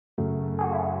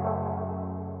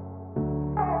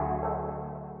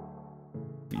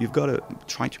you've got to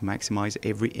try to maximize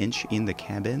every inch in the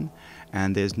cabin,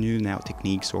 and there's new now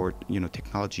techniques or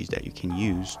technologies that you can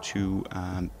use to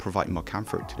provide more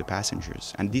comfort to the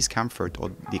passengers. And this comfort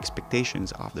or the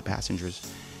expectations of the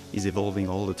passengers is evolving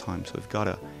all the time. So you've got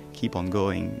to keep on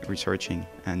going, researching,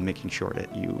 and making sure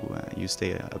that you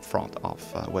stay up front of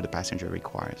what the passenger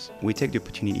requires. We take the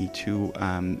opportunity to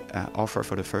offer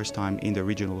for the first time in the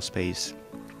regional space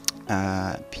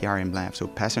PRM labs, so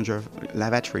passenger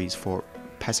lavatories for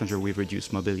passenger with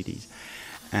reduced mobilities.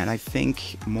 And I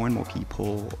think more and more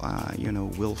people,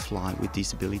 will fly with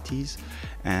disabilities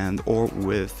or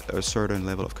with a certain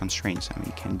level of constraints. I mean,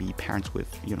 it can be parents with,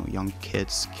 young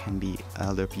kids, can be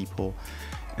elder people.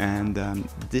 And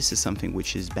this is something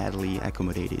which is badly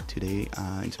accommodated today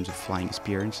in terms of flying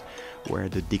experience, where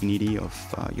the dignity of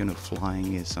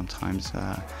flying is sometimes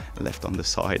left on the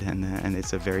side, and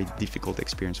it's a very difficult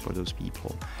experience for those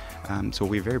people. So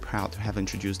we're very proud to have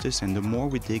introduced this, and the more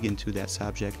we dig into that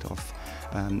subject of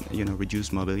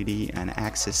reduced mobility and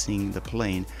accessing the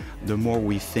plane, the more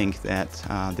we think that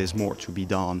there's more to be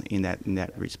done in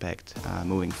that respect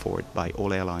moving forward by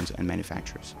all airlines and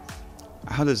manufacturers.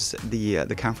 How does the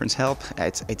conference help?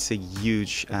 It's a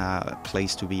huge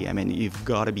place to be. I mean, you've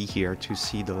got to be here to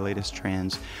see the latest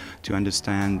trends, to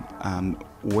understand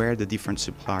where the different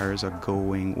suppliers are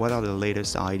going, what are the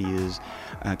latest ideas,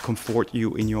 comfort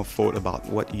you in your thought about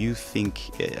what you think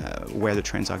where the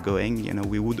trends are going.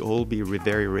 We would all be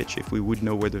very rich if we would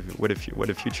know what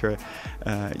the future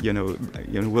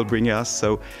will bring us.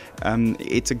 So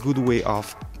it's a good way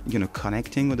of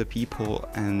connecting with the people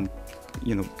and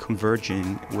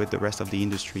converging with the rest of the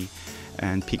industry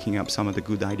and picking up some of the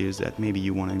good ideas that maybe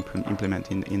you want to implement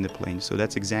in the plane. So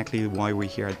that's exactly why we're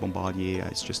here at Bombardier.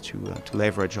 It's just to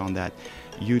leverage on that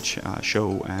huge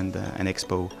show and an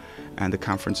expo and the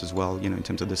conference as well. In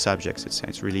terms of the subjects,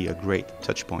 it's really a great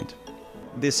touch point.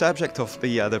 The subject of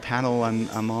the panel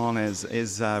I'm on is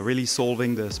really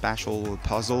solving the spatial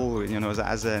puzzle.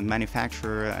 As a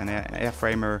manufacturer and an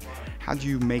airframer, how do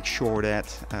you make sure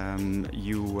that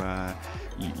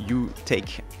you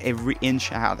take every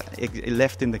inch out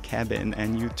left in the cabin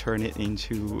and you turn it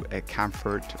into a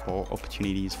comfort or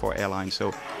opportunities for airlines?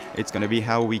 So it's going to be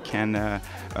how we can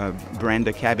brand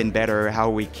the cabin better, how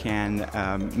we can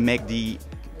make the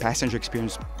passenger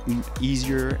experience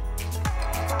easier.